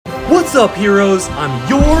What's up, heroes? I'm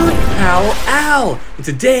your pal Al, and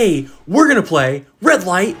today we're gonna play red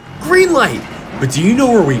light, green light. But do you know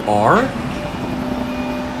where we are?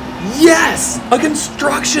 Yes, a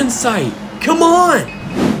construction site. Come on!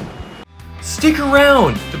 Stick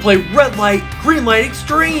around to play red light, green light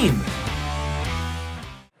extreme.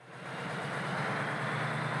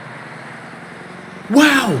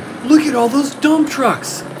 Wow, look at all those dump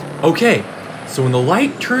trucks. Okay, so when the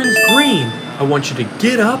light turns green, I want you to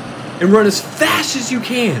get up and run as fast as you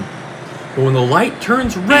can. But when the light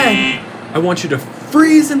turns red, I want you to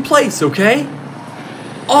freeze in place, okay?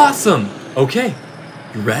 Awesome! Okay,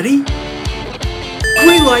 you ready?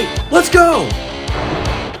 Green light, let's go!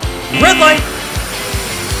 Red light!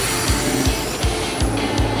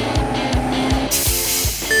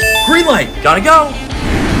 Green light, gotta go!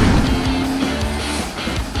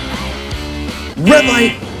 Red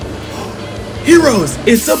light! Heroes,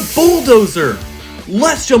 it's a bulldozer!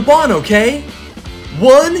 Let's jump on, okay?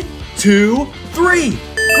 1, 2, 3!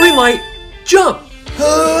 Green light, jump!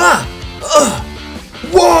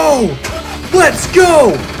 Whoa! Let's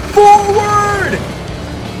go! Forward!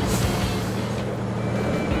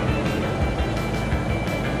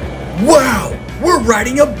 Wow! We're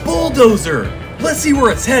riding a bulldozer! Let's see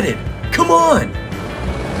where it's headed! Come on!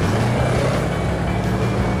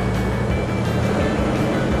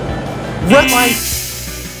 Red light!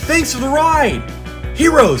 Thanks for the ride!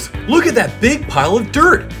 Heroes, look at that big pile of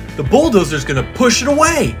dirt! The bulldozer's gonna push it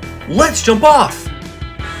away! Let's jump off!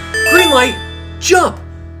 Green light, jump!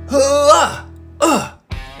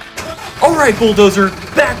 Alright, bulldozer,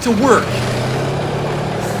 back to work!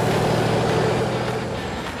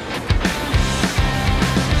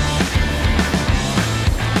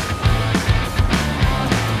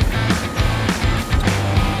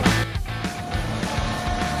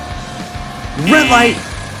 Red light!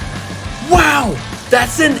 Wow!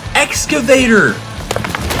 That's an excavator!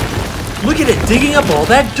 Look at it digging up all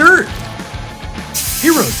that dirt!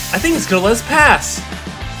 Heroes, I think it's gonna let us pass!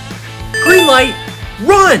 Green light!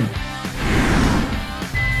 Run!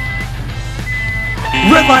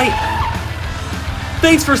 Red light!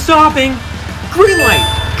 Thanks for stopping! Green light!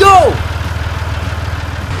 Go!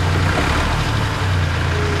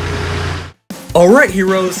 Alright,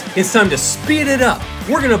 heroes, it's time to speed it up!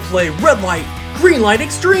 We're gonna play red light, green light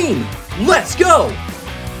extreme! Let's go!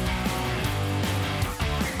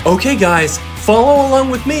 Okay guys, follow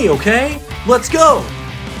along with me, okay? Let's go!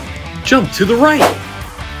 Jump to the right.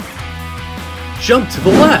 Jump to the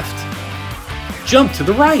left. Jump to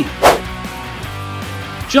the right.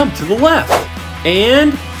 Jump to the left.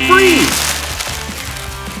 And freeze!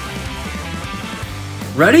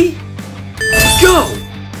 Ready? Go!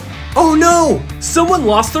 Oh no! Someone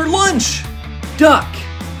lost their lunch! Duck.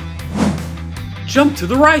 Jump to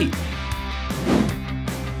the right.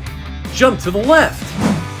 Jump to the left.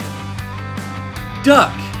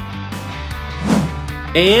 Duck.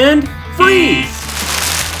 And freeze.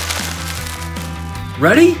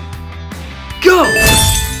 Ready? Go!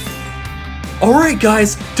 Alright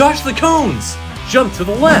guys, dodge the cones. Jump to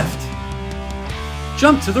the left.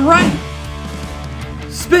 Jump to the right.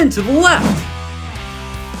 Spin to the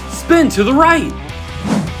left. Spin to the right.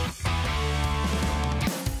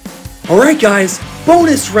 Alright guys,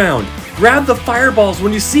 bonus round! Grab the fireballs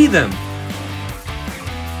when you see them!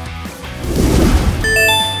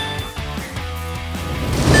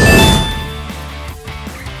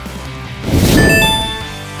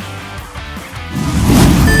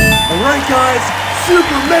 Alright guys,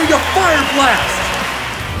 Super Mega Fire Blast!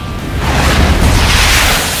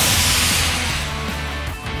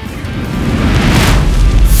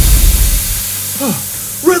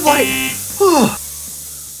 Red light!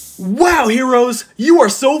 Wow, heroes! You are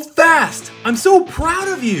so fast! I'm so proud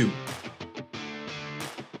of you!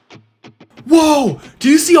 Whoa! Do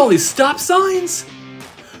you see all these stop signs?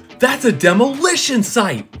 That's a demolition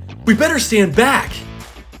site! We better stand back!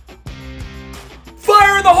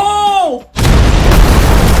 Fire in the hole!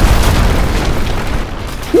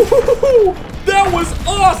 Woo-hoo-hoo-hoo! That was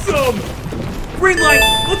awesome! Green light,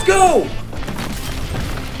 let's go!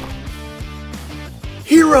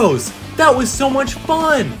 Heroes, that was so much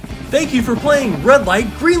fun! Thank you for playing red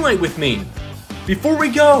light, green light with me. Before we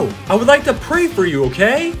go, I would like to pray for you,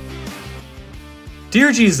 okay?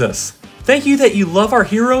 Dear Jesus, thank you that you love our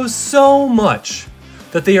heroes so much,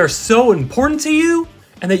 that they are so important to you,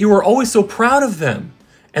 and that you are always so proud of them,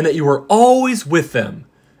 and that you are always with them.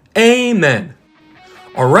 Amen.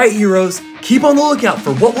 Alright, heroes, keep on the lookout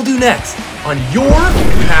for what we'll do next on Your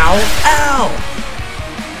Pal Al.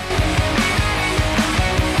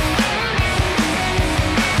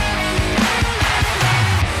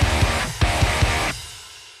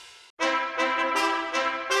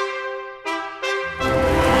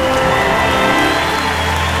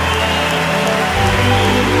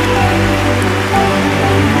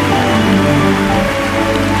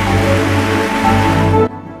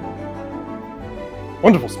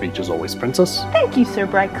 Wonderful speech as always, Princess. Thank you, Sir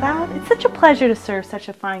Bright Cloud. It's such a pleasure to serve such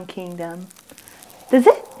a fine kingdom. Does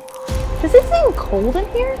it seem cold in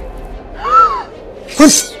here?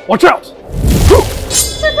 Princess, watch out!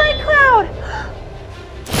 Sir Bright Cloud!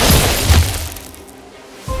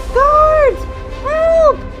 Guards!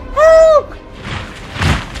 Help! Help!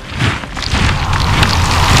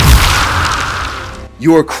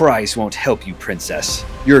 Your cries won't help you, Princess.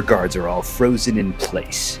 Your guards are all frozen in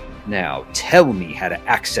place. Now, tell me how to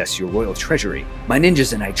access your royal treasury. My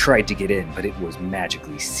ninjas and I tried to get in, but it was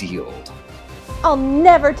magically sealed. I'll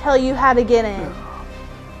never tell you how to get in.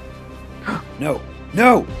 No!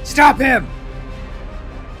 No! Stop him!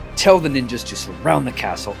 Tell the ninjas to surround the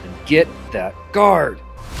castle and get that guard!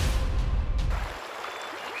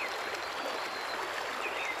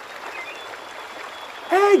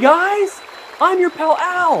 Hey guys! I'm your pal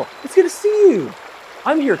Al! It's good to see you!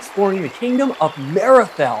 I'm here exploring the kingdom of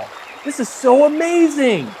Marathel. This is so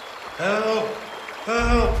amazing! Help!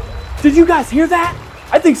 Help! Did you guys hear that?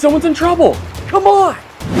 I think someone's in trouble! Come on!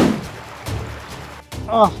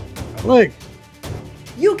 Ah, my leg.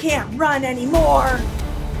 You can't run anymore.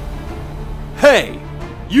 Hey!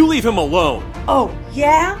 You leave him alone! Oh,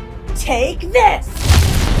 yeah? Take this.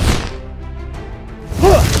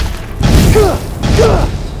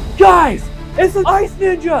 Guys! It's an ice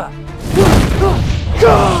ninja!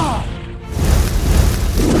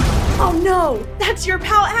 Oh no, that's your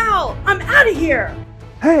pal Al. I'm out of here.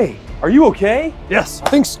 Hey, are you okay? Yes, I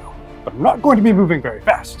think so. But I'm not going to be moving very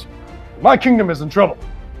fast. My kingdom is in trouble.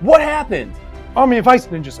 What happened? Army of ice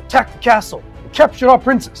ninjas attacked the castle and captured our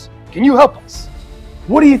princess. Can you help us?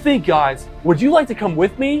 What do you think, guys? Would you like to come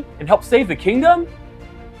with me and help save the kingdom?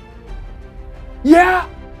 Yeah?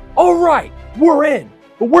 Alright, we're in.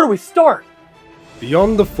 But where do we start?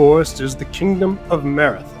 Beyond the forest is the kingdom of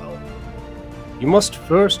Marathel. You must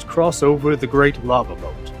first cross over the great lava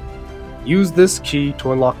moat. Use this key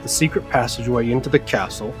to unlock the secret passageway into the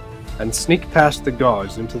castle and sneak past the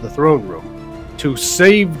guards into the throne room to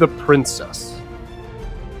save the princess.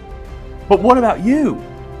 But what about you?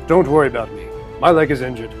 Don't worry about me. My leg is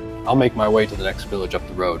injured. I'll make my way to the next village up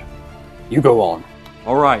the road. You go on.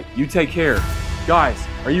 Alright, you take care. Guys,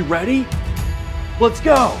 are you ready? Let's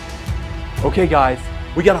go! Okay guys,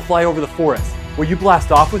 we gotta fly over the forest. Will you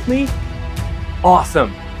blast off with me?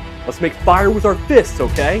 Awesome! Let's make fire with our fists,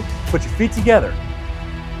 okay? Put your feet together.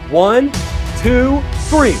 1, 2,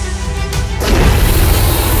 3.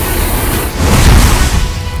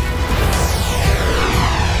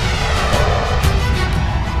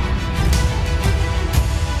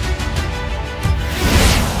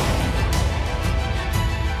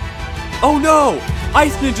 Oh no!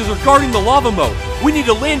 Ice ninjas are guarding the lava moat. We need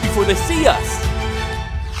to land before they see us.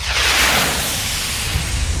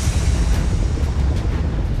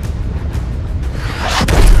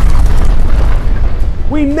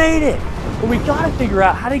 We made it! But we gotta figure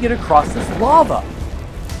out how to get across this lava.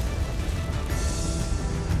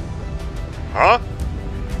 Huh?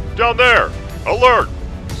 Down there! Alert!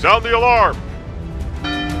 Sound the alarm!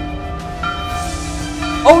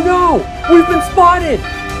 Oh no! We've been spotted!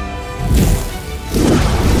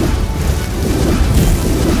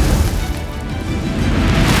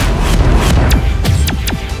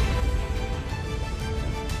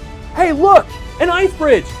 Hey, look! An ice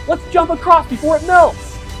bridge! Let's jump across before it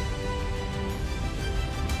melts!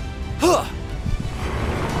 Huh.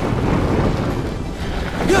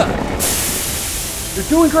 Yeah. You're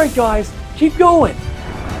doing great, guys! Keep going!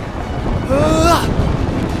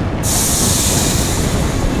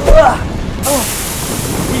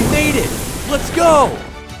 We made it! Let's go!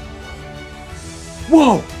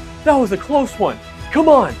 Whoa! That was a close one! Come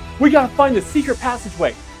on! We gotta find the secret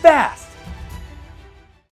passageway! Fast!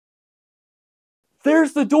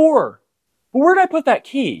 There's the door! But where'd I put that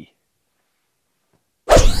key?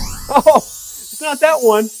 Oh! It's not that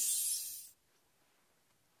one!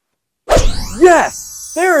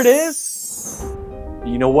 Yes! There it is!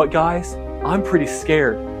 You know what, guys? I'm pretty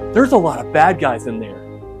scared. There's a lot of bad guys in there.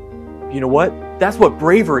 You know what? That's what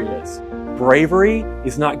bravery is. Bravery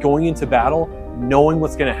is not going into battle knowing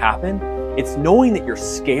what's going to happen. It's knowing that you're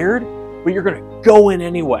scared, but you're going to go in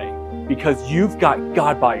anyway because you've got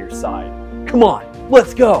God by your side. Come on,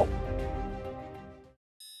 let's go!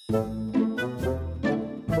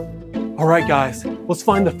 Alright guys, let's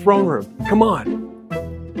find the throne room. Come on!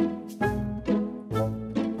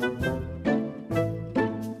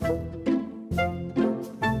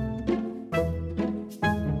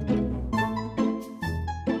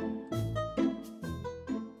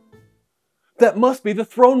 That must be the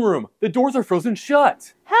throne room. The doors are frozen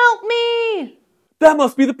shut. Help me! That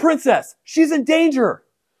must be the princess. She's in danger.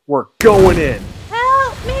 We're going in. Help!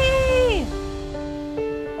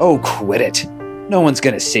 Oh, quit it. No one's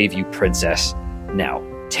gonna save you, princess. Now,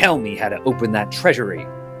 tell me how to open that treasury.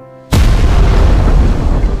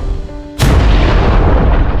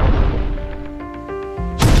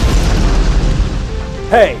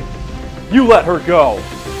 Hey, you let her go.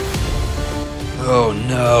 Oh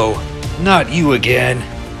no, not you again.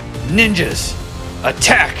 Ninjas,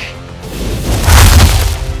 attack!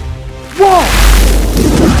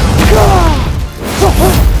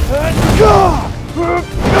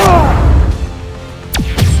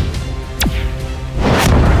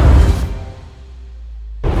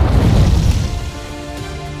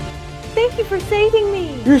 Thank you for saving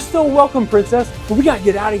me. You're so welcome, princess, but we gotta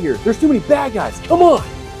get out of here. There's too many bad guys. Come on.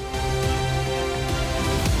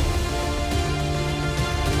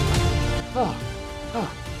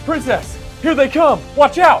 Princess, here they come.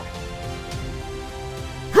 Watch out.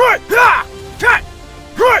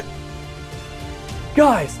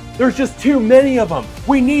 Guys, there's just too many of them.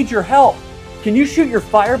 We need your help. Can you shoot your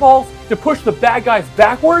fireballs to push the bad guys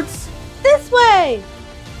backwards? This way.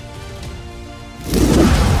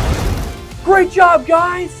 Great job,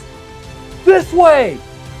 guys! This way!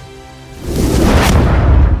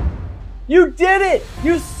 You did it!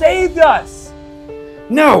 You saved us!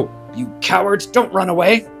 No! You cowards, don't run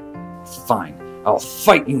away! Fine, I'll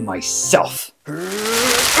fight you myself.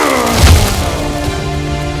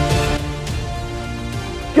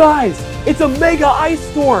 Guys, it's a mega ice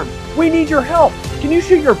storm! We need your help! Can you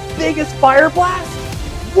shoot your biggest fire blast?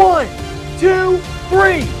 1, 2,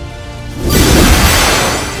 3!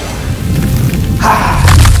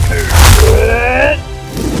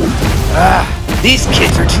 These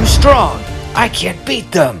kids are too strong. I can't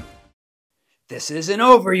beat them. This isn't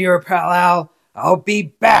over, your pal Al. I'll be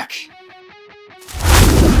back. You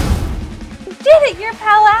did it, your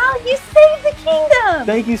pal Al. You saved the kingdom.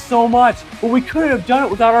 Thank you so much, but we couldn't have done it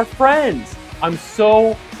without our friends. I'm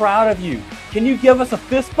so proud of you. Can you give us a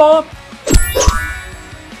fist bump?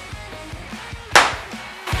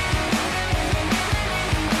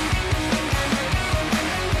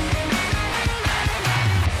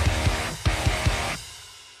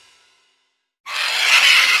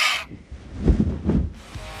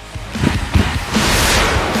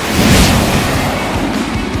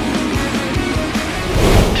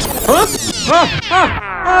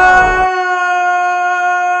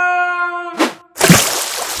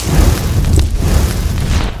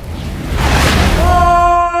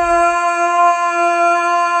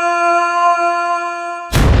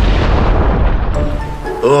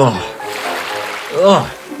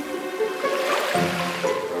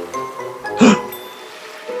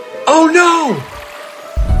 Oh no!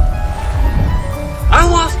 I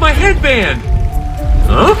lost my headband!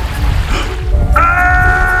 Huh?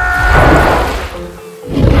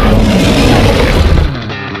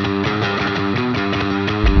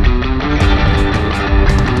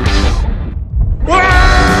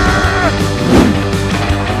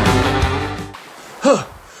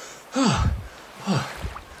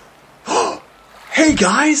 Hey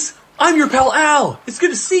guys, I'm your pal Al. It's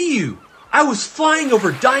good to see you. I was flying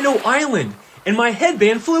over Dino Island and my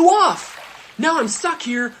headband flew off. Now I'm stuck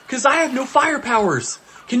here because I have no fire powers.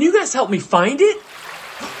 Can you guys help me find it?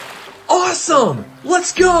 Awesome!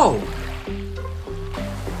 Let's go!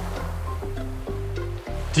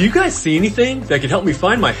 Do you guys see anything that can help me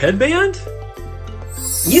find my headband?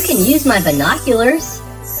 You can use my binoculars.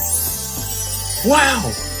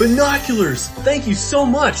 Wow, binoculars! Thank you so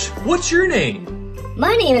much. What's your name?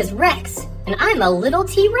 My name is Rex, and I'm a little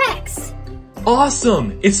T-Rex.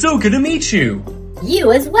 Awesome! It's so good to meet you.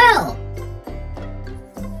 You as well.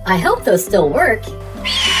 I hope those still work.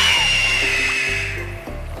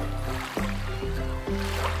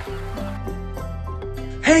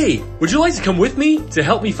 Hey, would you like to come with me to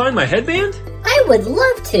help me find my headband? I would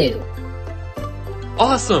love to.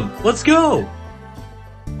 Awesome, let's go.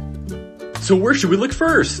 So where should we look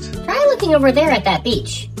first? Try looking over there at that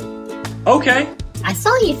beach. Okay. I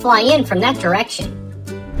saw you fly in from that direction.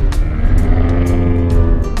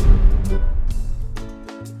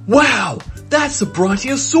 Wow, that's the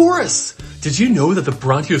Brontosaurus. Did you know that the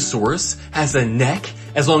Brontosaurus has a neck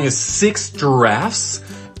as long as 6 giraffes?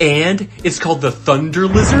 And it's called the Thunder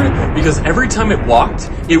Lizard because every time it walked,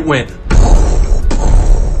 it went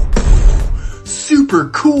super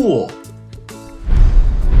cool.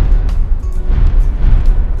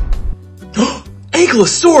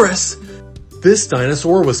 Ankylosaurus! This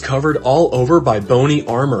dinosaur was covered all over by bony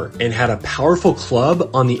armor and had a powerful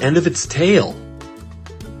club on the end of its tail.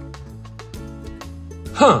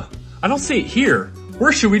 Huh, I don't see it here.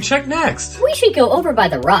 Where should we check next? We should go over by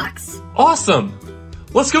the rocks. Awesome!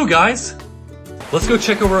 Let's go, guys. Let's go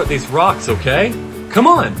check over at these rocks, okay? Come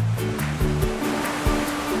on.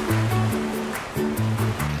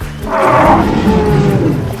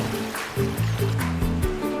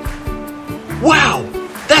 Wow,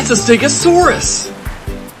 that's a Stegosaurus!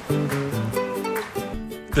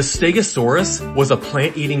 The Stegosaurus was a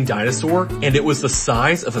plant-eating dinosaur, and it was the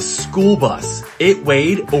size of a school bus. It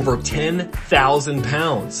weighed over 10,000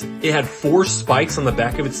 pounds. It had 4 spikes on the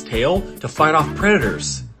back of its tail to fight off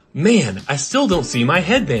predators. Man, I still don't see my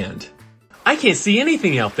headband. I can't see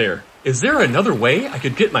anything out there. Is there another way I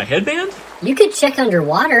could get my headband? You could check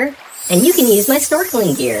underwater, and you can use my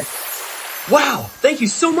snorkeling gear. Wow, thank you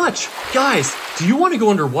so much. Guys, do you want to go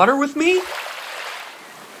underwater with me?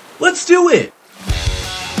 Let's do it!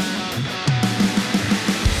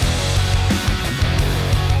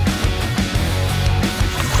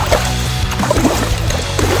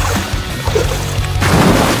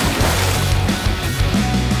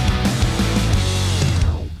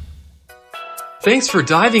 Thanks for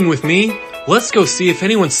diving with me. Let's go see if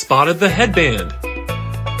anyone spotted the headband.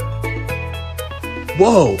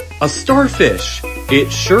 Whoa, a starfish.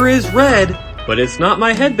 It sure is red, but it's not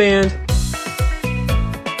my headband.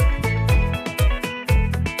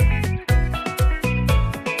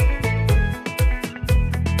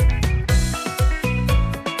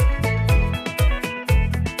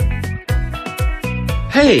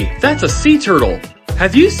 Hey, that's a sea turtle.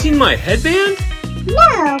 Have you seen my headband?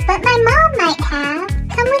 No, but my mom might have.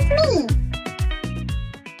 Come with me.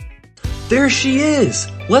 There she is.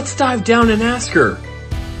 Let's dive down and ask her.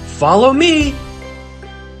 Follow me.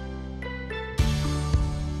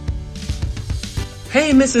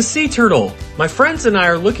 Hey, Mrs. Sea Turtle. My friends and I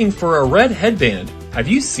are looking for a red headband. Have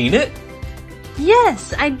you seen it?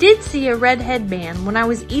 Yes, I did see a red headband when I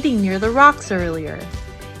was eating near the rocks earlier.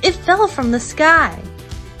 It fell from the sky.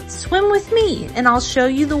 Swim with me and I'll show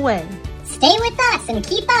you the way. Stay with us and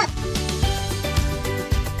keep up.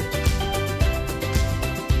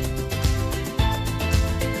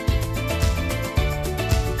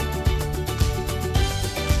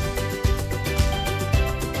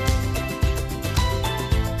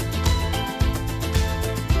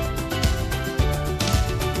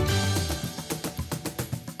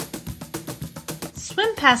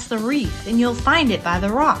 Swim past the reef and you'll find it by the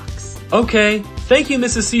rocks. Okay, thank you,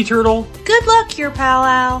 Mrs. Sea Turtle. Good luck, your pal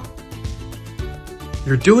Al.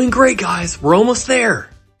 You're doing great, guys. We're almost there.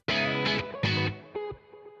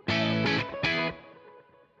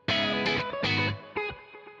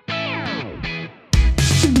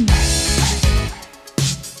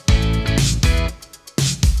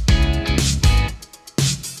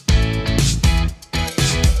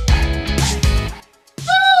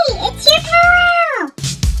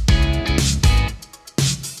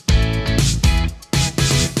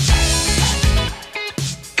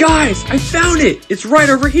 Guys, I found it! It's right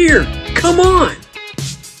over here! Come on!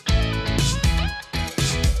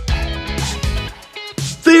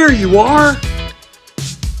 There you are!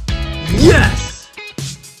 Yes!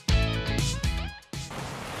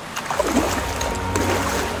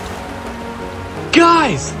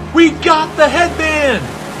 Guys, we got the headband!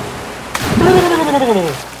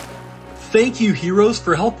 Thank you, heroes,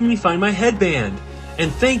 for helping me find my headband.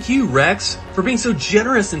 And thank you, Rex, for being so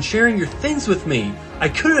generous and sharing your things with me. I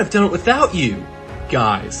couldn't have done it without you.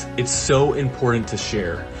 Guys, it's so important to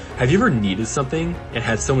share. Have you ever needed something and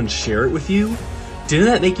had someone share it with you? Didn't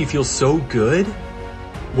that make you feel so good?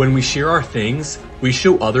 When we share our things, we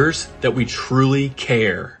show others that we truly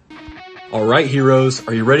care. All right, heroes,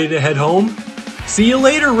 are you ready to head home? See you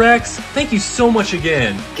later, Rex. Thank you so much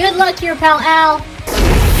again. Good luck, your pal Al.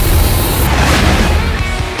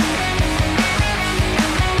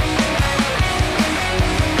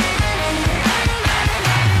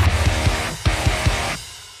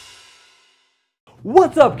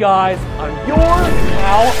 What's up, guys? I'm your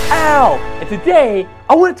pal Al, and today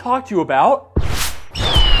I want to talk to you about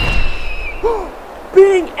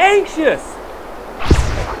being anxious.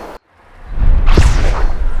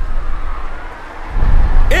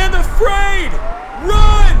 And afraid!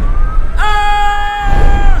 Run! Ah!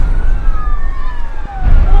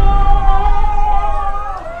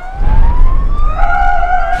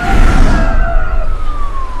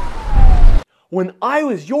 When I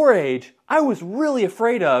was your age, I was really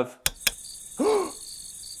afraid of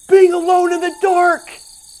being alone in the dark.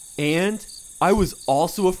 And I was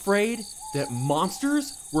also afraid that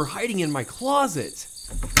monsters were hiding in my closet.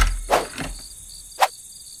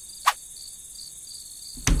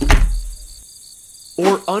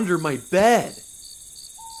 Or under my bed.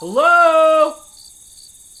 Hello?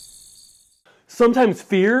 Sometimes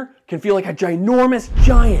fear can feel like a ginormous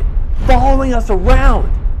giant following us around.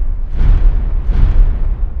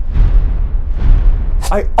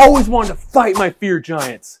 I always wanted to fight my fear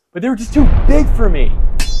giants, but they were just too big for me.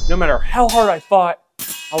 No matter how hard I fought,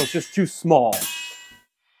 I was just too small.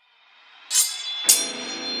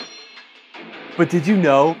 But did you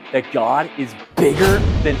know that God is bigger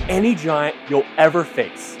than any giant you'll ever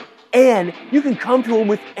face? And you can come to Him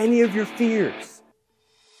with any of your fears.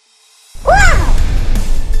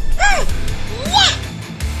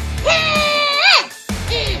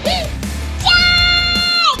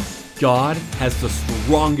 God has the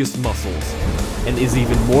strongest muscles and is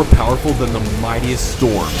even more powerful than the mightiest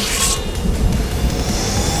storms.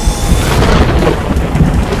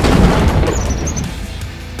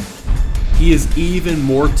 He is even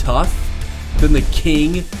more tough than the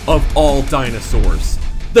king of all dinosaurs,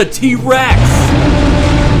 the T-Rex!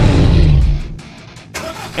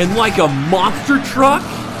 And like a monster truck,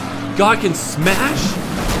 God can smash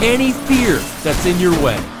any fear that's in your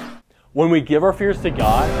way. When we give our fears to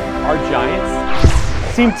God, our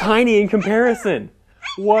giants seem tiny in comparison.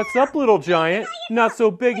 What's up, little giant? Not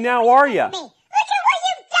so big now, are ya?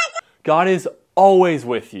 God is always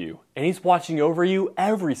with you, and He's watching over you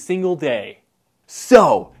every single day.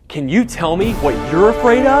 So, can you tell me what you're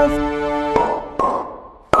afraid of?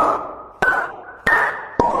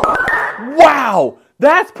 Wow,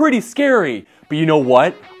 that's pretty scary. But you know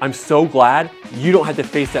what? I'm so glad you don't have to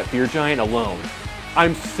face that fear giant alone.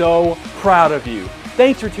 I'm so proud of you.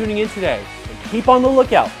 Thanks for tuning in today, and keep on the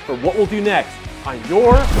lookout for what we'll do next on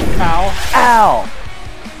Your Pal Al.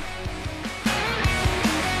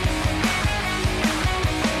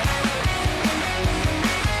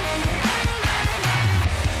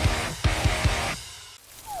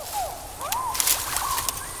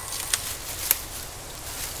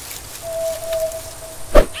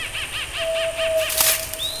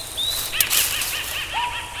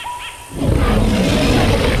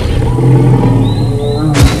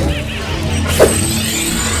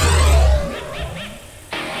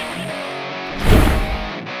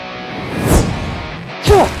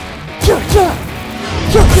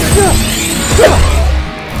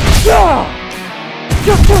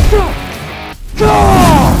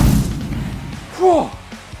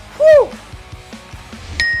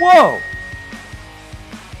 Whoa!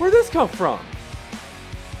 Where'd this come from?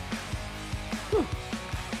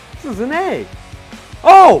 This is an egg.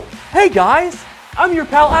 Oh! Hey guys! I'm your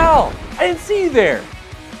pal Al. I didn't see you there.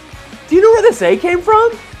 Do you know where this egg came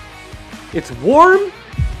from? It's warm.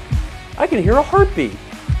 I can hear a heartbeat.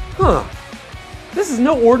 Huh. This is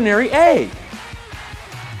no ordinary egg.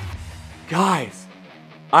 Guys,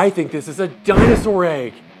 I think this is a dinosaur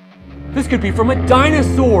egg. This could be from a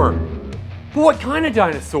dinosaur. But what kind of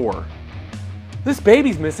dinosaur? This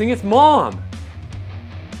baby's missing its mom.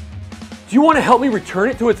 Do you want to help me return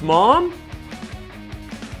it to its mom?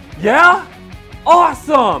 Yeah?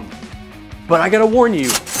 Awesome! But I gotta warn you,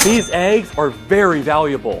 these eggs are very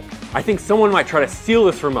valuable. I think someone might try to steal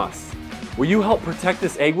this from us. Will you help protect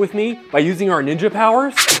this egg with me by using our ninja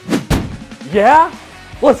powers? Yeah?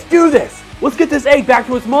 Let's do this! Let's get this egg back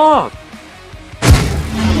to its mom!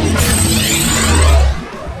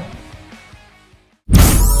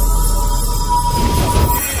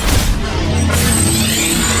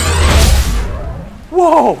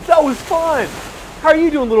 Whoa, that was fun! How are you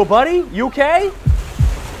doing, little buddy? You okay?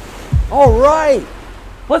 All right,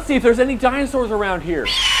 let's see if there's any dinosaurs around here.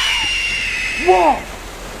 Whoa,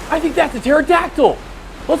 I think that's a pterodactyl.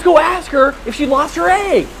 Let's go ask her if she lost her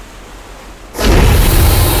egg.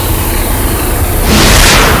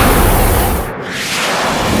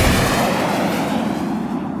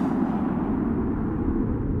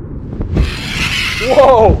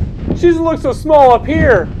 Whoa, she doesn't look so small up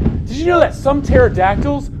here. Did you know that some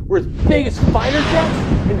pterodactyls were as big as fighter jets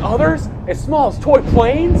and others as small as toy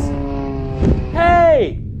planes?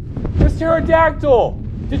 Hey, Miss Pterodactyl,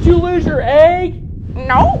 did you lose your egg?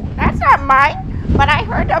 No, that's not mine, but I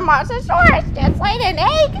heard the Mosasaurus just laid an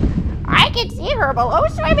egg. I can see her below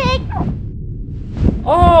swimming.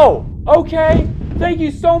 Oh, okay. Thank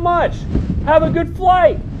you so much. Have a good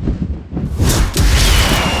flight.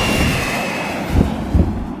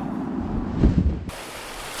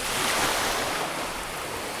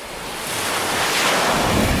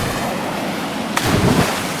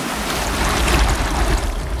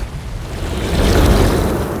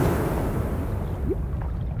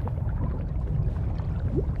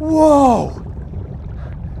 Whoa!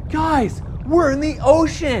 Guys, we're in the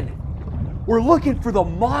ocean! We're looking for the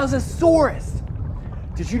Mosasaurus!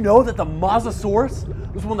 Did you know that the Mosasaurus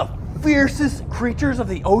was one of the fiercest creatures of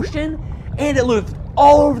the ocean? And it lived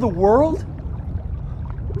all over the world?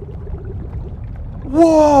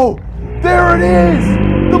 Whoa! There it is!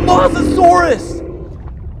 The Mosasaurus!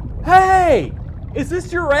 Hey! Is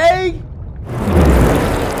this your egg?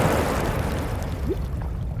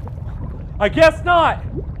 I guess not.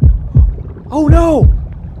 Oh no!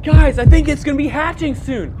 Guys, I think it's gonna be hatching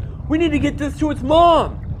soon. We need to get this to its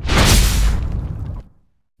mom.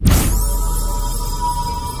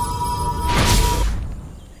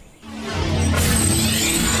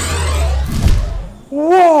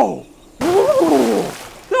 Whoa!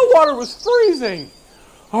 That water was freezing!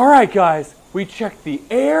 Alright guys, we checked the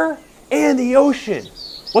air and the ocean.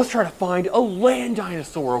 Let's try to find a land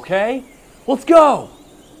dinosaur, okay? Let's go!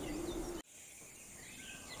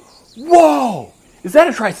 Whoa! Is that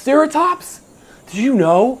a Triceratops? Did you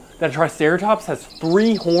know that a Triceratops has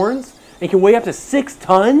 3 horns and can weigh up to 6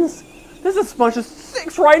 tons? This is as much as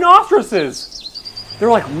 6 rhinoceroses! They're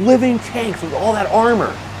like living tanks with all that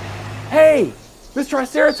armor. Hey! Miss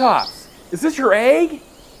Triceratops, is this your egg?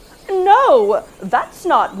 No, that's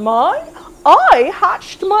not mine. I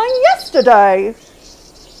hatched mine yesterday.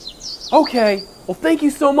 Okay, well thank you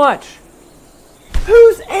so much.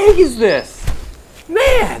 Whose egg is this?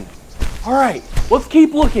 Man! Alright, let's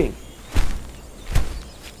keep looking.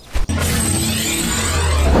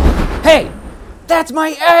 Hey! That's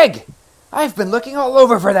my egg! I've been looking all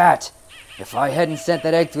over for that. If I hadn't sent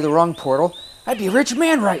that egg through the wrong portal, I'd be a rich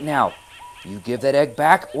man right now. You give that egg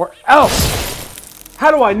back or else! How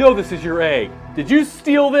do I know this is your egg? Did you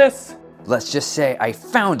steal this? Let's just say I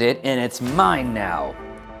found it and it's mine now.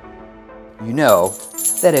 You know,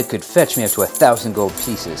 that egg could fetch me up to 1,000 gold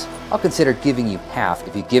pieces. I'll consider giving you half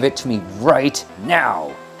if you give it to me right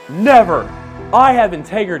now. Never! I have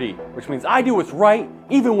integrity, which means I do what's right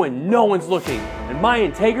even when no one's looking. And my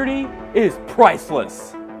integrity is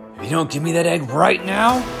priceless. If you don't give me that egg right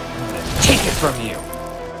now, I'm gonna take it from you.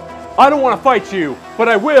 I don't want to fight you, but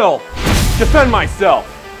I will defend myself.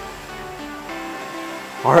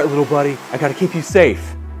 All right, little buddy, I gotta keep you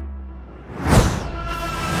safe.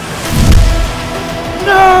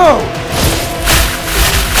 No!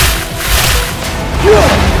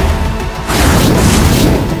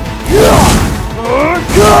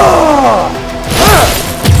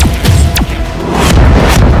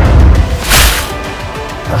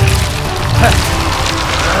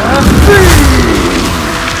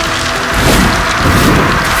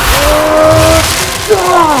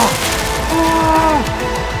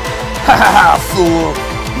 Ha ha ha, fool!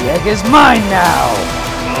 The egg is mine now!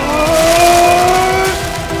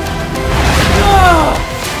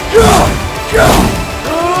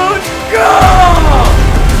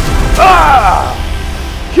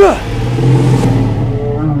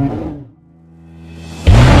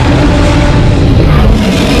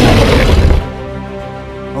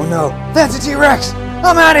 Oh no, that's a T-Rex!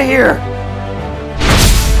 I'm out of here!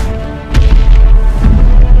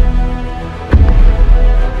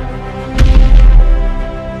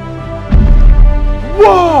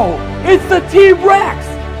 Whoa! It's the T-Rex!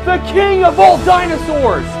 The king of all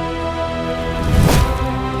dinosaurs!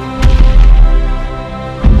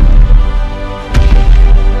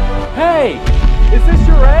 Hey! Is this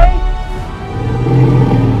your egg?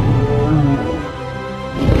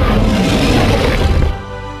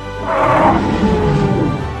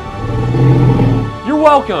 You're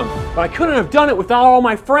welcome, but I couldn't have done it without all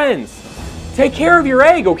my friends. Take care of your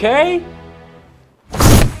egg, okay?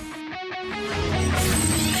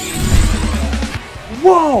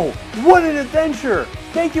 Whoa! What an adventure!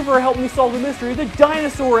 Thank you for helping me solve the mystery of the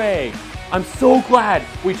dinosaur egg! I'm so glad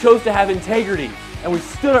we chose to have integrity and we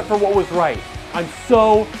stood up for what was right. I'm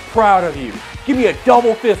so proud of you. Give me a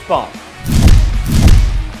double fist bump.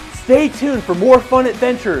 Stay tuned for more fun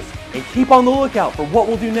adventures and keep on the lookout for what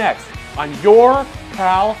we'll do next on Your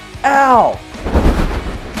Pal Al.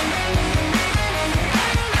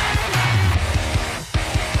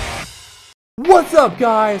 What's up,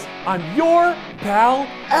 guys? I'm your pal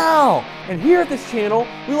Al, and here at this channel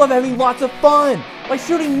we love having lots of fun, like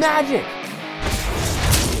shooting magic,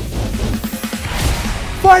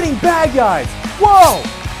 fighting bad guys, whoa,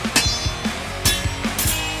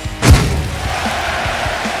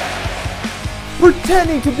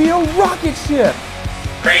 pretending to be a rocket ship,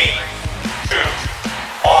 3, 2,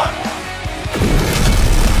 1.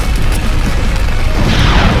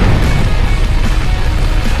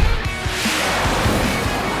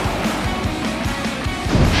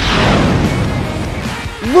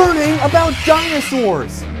 learning about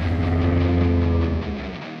dinosaurs.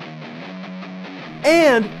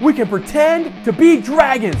 And we can pretend to be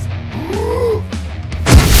dragons.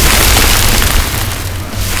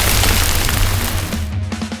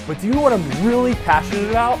 But do you know what I'm really passionate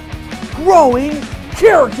about? Growing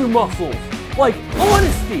character muscles, like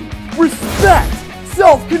honesty, respect,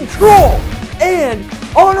 self-control, and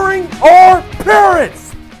honoring our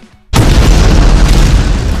parents.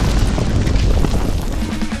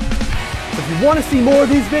 If you want to see more of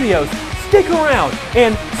these videos, stick around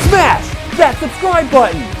and smash that subscribe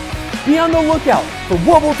button. Be on the lookout for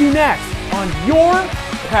what we'll do next on Your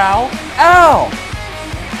Pal Al.